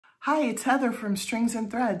Hi, it's Heather from Strings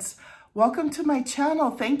and Threads. Welcome to my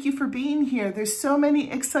channel. Thank you for being here. There's so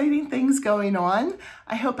many exciting things going on.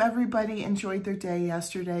 I hope everybody enjoyed their day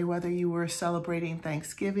yesterday, whether you were celebrating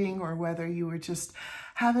Thanksgiving or whether you were just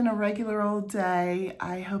having a regular old day.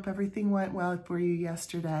 I hope everything went well for you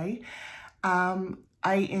yesterday. I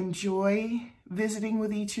enjoy visiting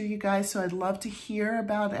with each of you guys, so I'd love to hear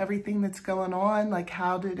about everything that's going on, like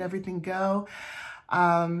how did everything go?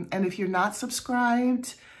 And if you're not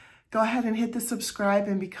subscribed, go ahead and hit the subscribe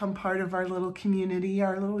and become part of our little community,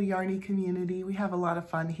 our little Yarny community. We have a lot of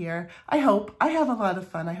fun here. I hope. I have a lot of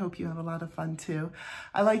fun. I hope you have a lot of fun too.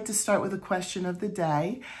 I like to start with a question of the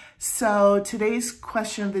day. So today's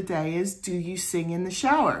question of the day is, do you sing in the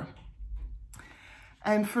shower?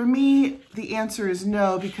 And for me, the answer is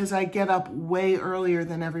no, because I get up way earlier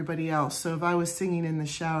than everybody else. So if I was singing in the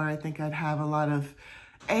shower, I think I'd have a lot of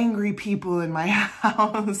angry people in my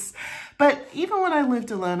house. But even when I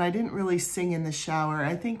lived alone, I didn't really sing in the shower.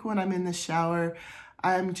 I think when I'm in the shower,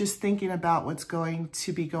 I'm just thinking about what's going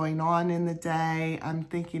to be going on in the day. I'm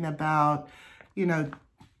thinking about, you know,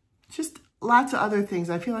 just lots of other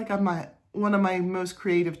things. I feel like I'm one of my most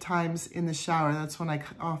creative times in the shower. That's when I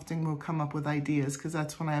often will come up with ideas, because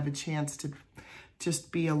that's when I have a chance to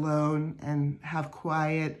just be alone and have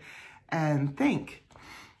quiet and think.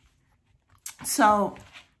 So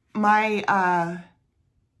my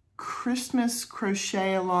Christmas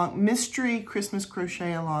crochet along, mystery Christmas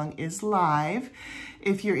crochet along is live.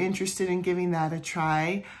 If you're interested in giving that a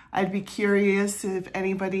try, I'd be curious if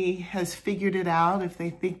anybody has figured it out, if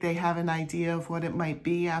they think they have an idea of what it might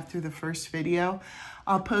be after the first video.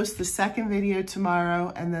 I'll post the second video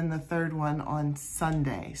tomorrow and then the third one on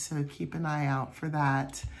Sunday, so keep an eye out for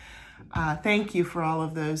that. Thank you for all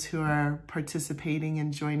of those who are participating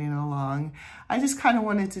and joining along. I just kind of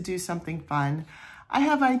wanted to do something fun. I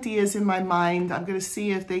have ideas in my mind. I'm going to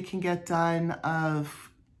see if they can get done of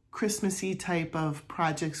Christmassy type of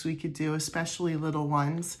projects we could do, especially little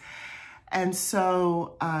ones. And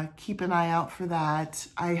so keep an eye out for that.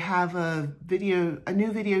 I have a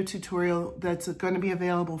new video tutorial that's going to be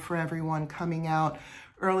available for everyone coming out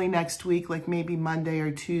early next week, like maybe Monday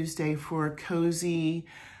or Tuesday, for cozy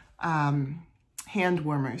hand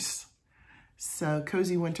warmers. So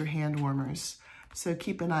cozy winter hand warmers. So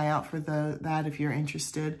keep an eye out for that if you're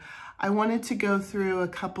interested. I wanted to go through a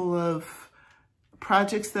couple of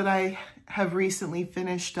projects that I have recently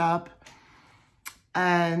finished up.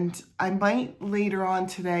 And I might later on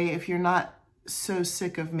today, if you're not so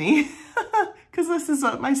sick of me, because this is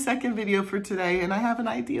my second video for today and I have an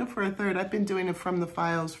idea for a third. I've been doing it from the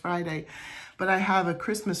files Friday, but I have a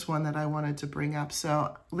Christmas one that I wanted to bring up.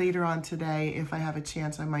 So later on today, if I have a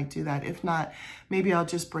chance, I might do that. If not, maybe I'll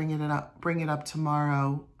just bring it up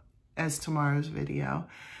tomorrow as tomorrow's video.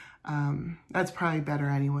 That's probably better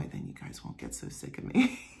anyway, then you guys won't get so sick of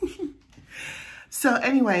me. So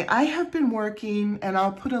anyway, I have been working, and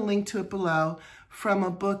I'll put a link to it below, from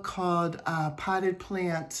a book called Potted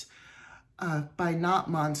Plant by Not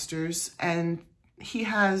Monsters, and he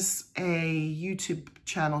has a YouTube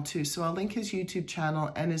channel too. So I'll link his YouTube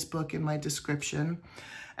channel and his book in my description.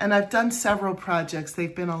 And I've done several projects.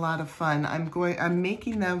 They've been a lot of fun. I'm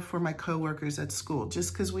making them for my coworkers at school,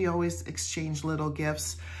 just because we always exchange little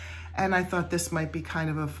gifts. And I thought this might be kind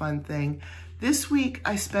of a fun thing. This week,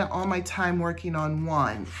 I spent all my time working on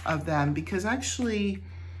one of them, because actually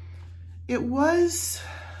it was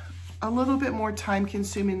a little bit more time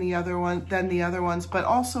consuming than the other ones, but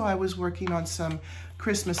also I was working on some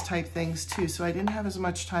Christmas type things too, so I didn't have as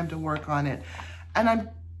much time to work on it. And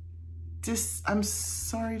I'm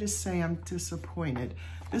sorry to say I'm disappointed.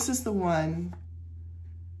 This is the one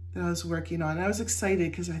that I was working on. I was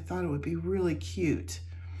excited because I thought it would be really cute.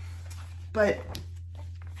 But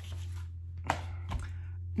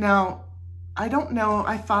now, I don't know,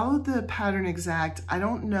 I followed the pattern exact. I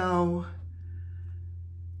don't know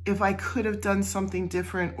if I could have done something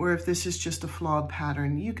different or if this is just a flawed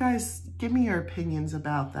pattern. You guys, give me your opinions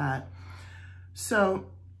about that. So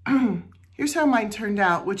here's how mine turned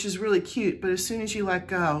out, which is really cute, but as soon as you let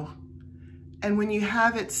go, and when you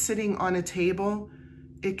have it sitting on a table,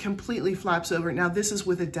 it completely flaps over. Now this is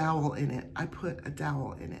with a dowel in it. I put a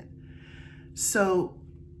dowel in it. So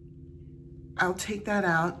I'll take that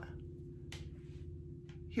out.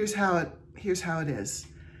 Here's how it is.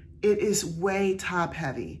 It is way top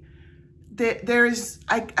heavy.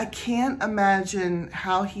 I can't imagine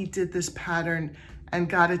how he did this pattern and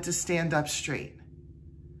got it to stand up straight.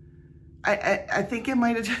 I think it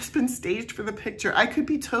might have just been staged for the picture. I could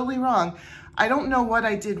be totally wrong. I don't know what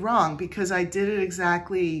I did wrong, because I did it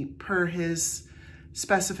exactly per his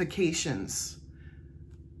specifications.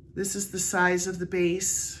 This is the size of the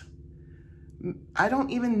base. I don't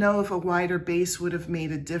even know if a wider base would have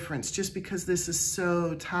made a difference, just because this is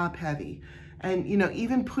so top heavy. And you know,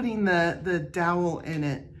 even putting the dowel in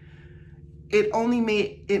it,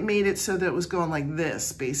 it made it so that it was going like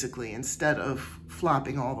this basically, instead of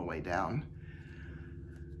flopping all the way down.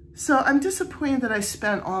 So I'm disappointed that I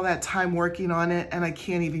spent all that time working on it and I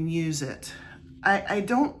can't even use it. I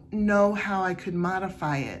don't know how I could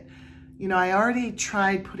modify it. You know, I already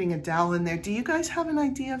tried putting a dowel in there. Do you guys have an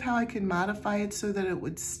idea of how I could modify it so that it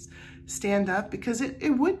would stand up? Because it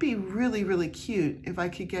would be really, really cute if I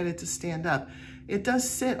could get it to stand up. It does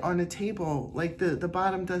sit on a table, like the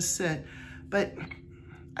bottom does sit, but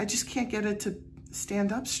I just can't get it to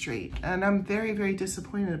stand up straight. And I'm very, very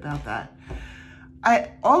disappointed about that.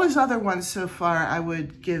 All his other ones so far, I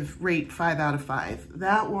would rate 5 out of 5.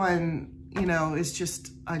 That one, you know, is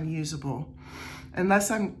just unusable,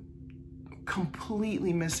 unless I'm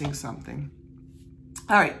completely missing something.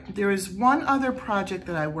 All right, there is one other project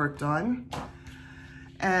that I worked on,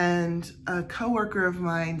 and a coworker of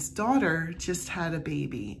mine's daughter just had a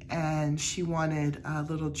baby, and she wanted a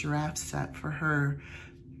little giraffe set for her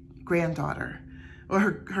granddaughter,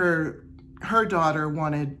 or her daughter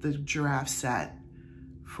wanted the giraffe set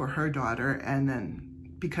for her daughter. And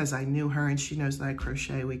then because I knew her and she knows that I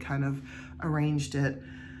crochet, we kind of arranged it.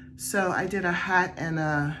 So I did a hat and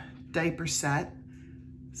a diaper set.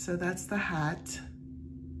 So that's the hat.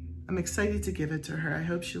 I'm excited to give it to her. I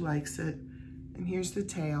hope she likes it. And here's the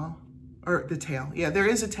tail, or the tail. Yeah, there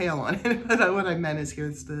is a tail on it, but what I meant is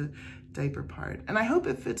here's the diaper part. And I hope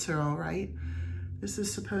it fits her all right. This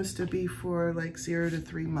is supposed to be for like 0 to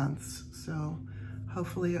 3 months. So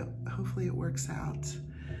hopefully it works out.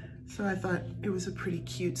 So I thought it was a pretty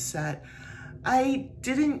cute set. I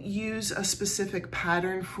didn't use a specific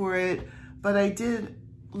pattern for it, but I did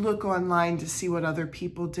look online to see what other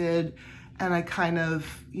people did, and I kind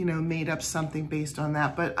of, you know, made up something based on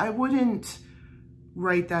that. But I wouldn't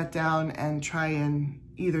write that down and try and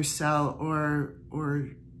either sell or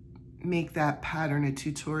make that pattern a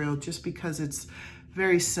tutorial, just because it's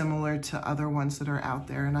very similar to other ones that are out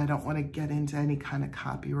there, and I don't want to get into any kind of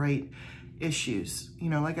copyright issues. You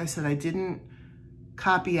know, like I said, I didn't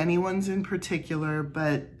copy anyone's in particular,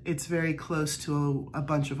 but it's very close to a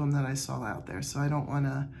bunch of them that I saw out there. So I don't want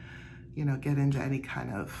to, you know, get into any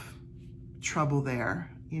kind of trouble there,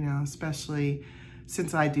 you know, especially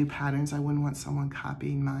since I do patterns. I wouldn't want someone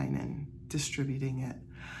copying mine and distributing it.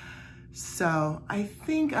 So I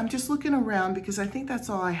think I'm just looking around because I think that's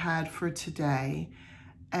all I had for today.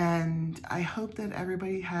 And I hope that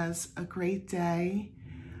everybody has a great day.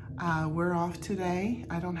 We're off today.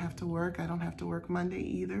 I don't have to work. I don't have to work Monday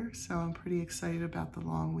either. So I'm pretty excited about the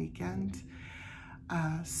long weekend.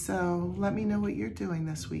 So let me know what you're doing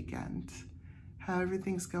this weekend, how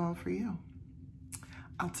everything's going for you.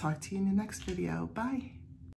 I'll talk to you in the next video. Bye.